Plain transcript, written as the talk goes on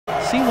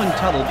See when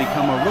Tuttle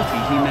become a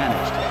rookie he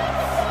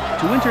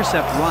managed to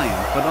intercept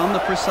Ryan but on the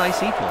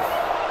precise equal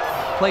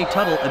play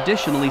Tuttle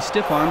additionally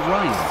stiff-armed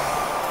Ryan.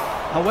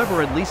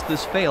 However, at least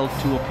this failed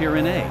to appear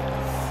in a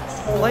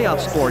playoff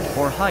sport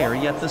or higher,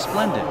 yet the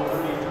splendid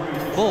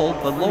bull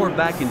but lower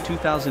back in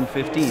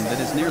 2015 that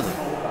is nearly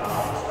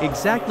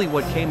exactly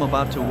what came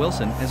about to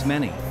Wilson, as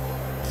many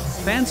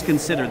fans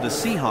consider the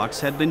Seahawks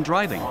had been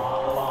driving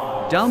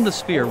down the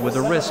sphere with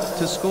a risk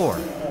to score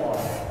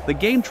the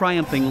game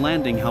triumphing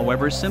landing,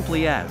 however,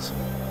 simply as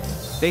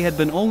they had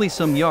been only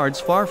some yards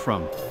far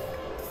from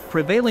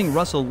prevailing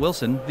Russell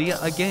Wilson via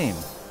a game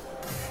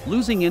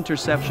losing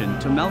interception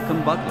to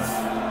Malcolm Butler.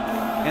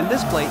 And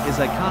this play is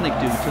iconic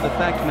due to the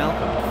fact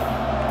Malcolm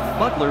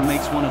Butler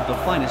makes one of the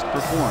finest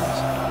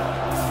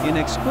performs in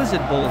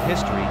exquisite bowl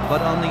history,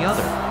 but on the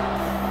other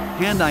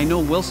hand I know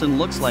Wilson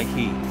looks like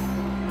he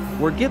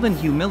were given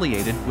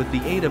humiliated with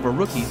the aid of a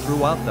rookie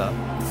throughout the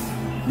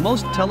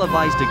most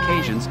televised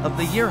occasions of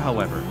the year.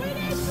 However,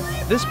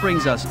 this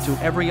brings us to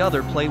every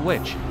other play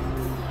which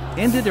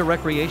ended a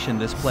recreation.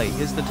 This play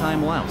is the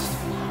time whilst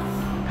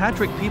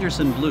Patrick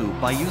Peterson blew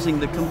by using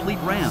the complete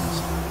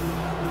Rams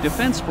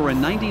defense for a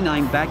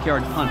 99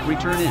 backyard punt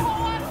return in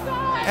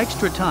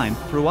extra time.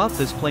 Throughout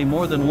this play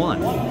more than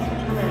one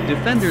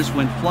defenders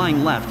went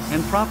flying left,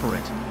 and proper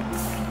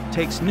it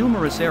takes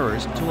numerous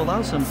errors to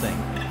allow something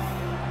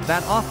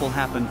that awful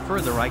happen.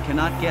 Further, I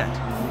cannot get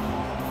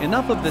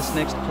enough of this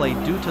next play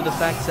due to the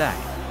fact Zach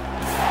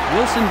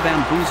Wilson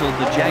bamboozled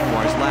the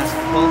Jaguars last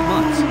 12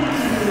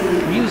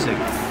 months. Music,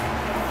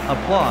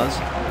 applause,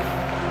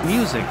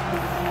 music,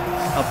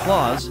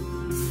 applause,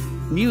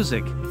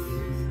 music.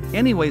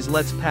 Anyways,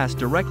 let's pass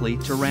directly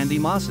to Randy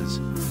Moss's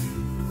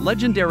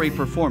legendary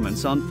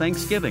performance on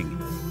Thanksgiving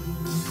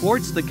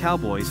towards the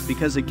Cowboys,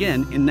 because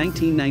again in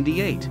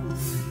 1998,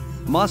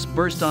 Moss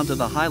burst onto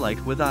the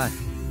highlight with a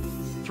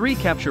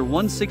 3-capture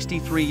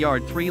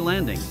 163-yard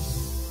 3-landing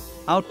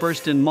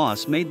outburst, and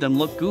Moss made them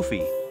look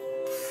goofy.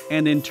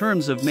 And in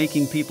terms of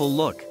making people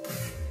look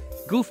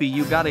goofy,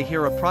 you gotta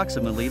hear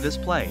approximately this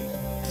play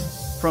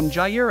from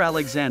Jair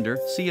Alexander.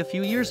 See, a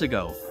few years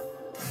ago,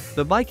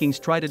 the Vikings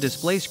tried a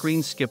display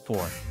screen skip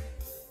for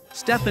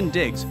Stefon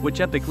Diggs, which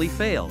epically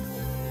failed,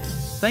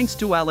 thanks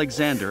to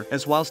Alexander,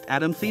 as whilst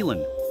Adam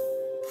Thielen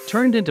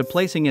turned into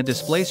placing a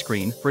display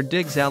screen for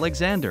Diggs.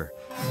 Alexander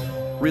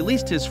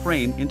released his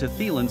frame into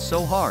Thielen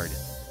so hard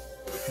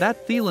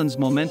that Thielen's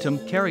momentum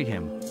carried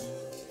him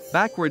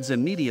backwards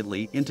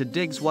immediately into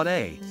Diggs. What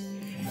a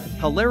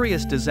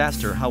hilarious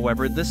disaster.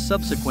 However, this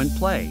subsequent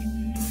play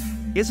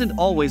isn't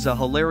always a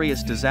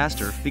hilarious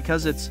disaster,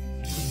 because it's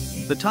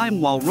the time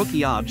while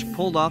rookie Obj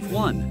pulled off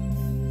one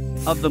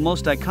of the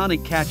most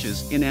iconic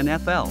catches in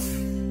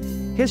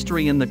NFL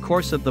history. In the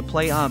course of the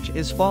play, Obj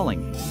is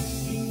falling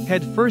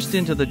head first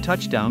into the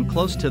touchdown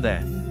close to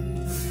the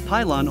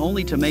pylon,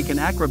 only to make an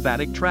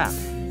acrobatic trap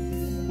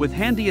with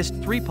handiest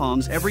three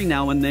palms. Every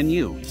now and then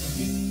you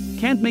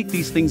can't make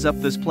these things up.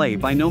 This play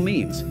by no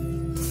means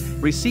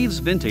receives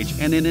vintage,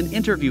 and in an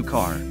interview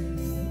Carr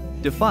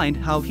defined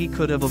how he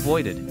could have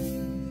avoided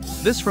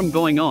this from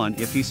going on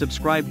if he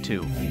subscribed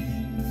to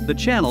the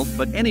channel.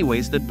 But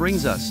anyways, that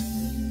brings us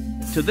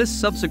to this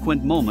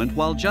subsequent moment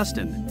while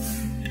Justin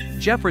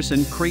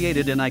Jefferson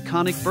created an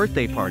iconic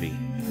birthday party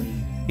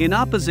in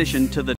opposition to the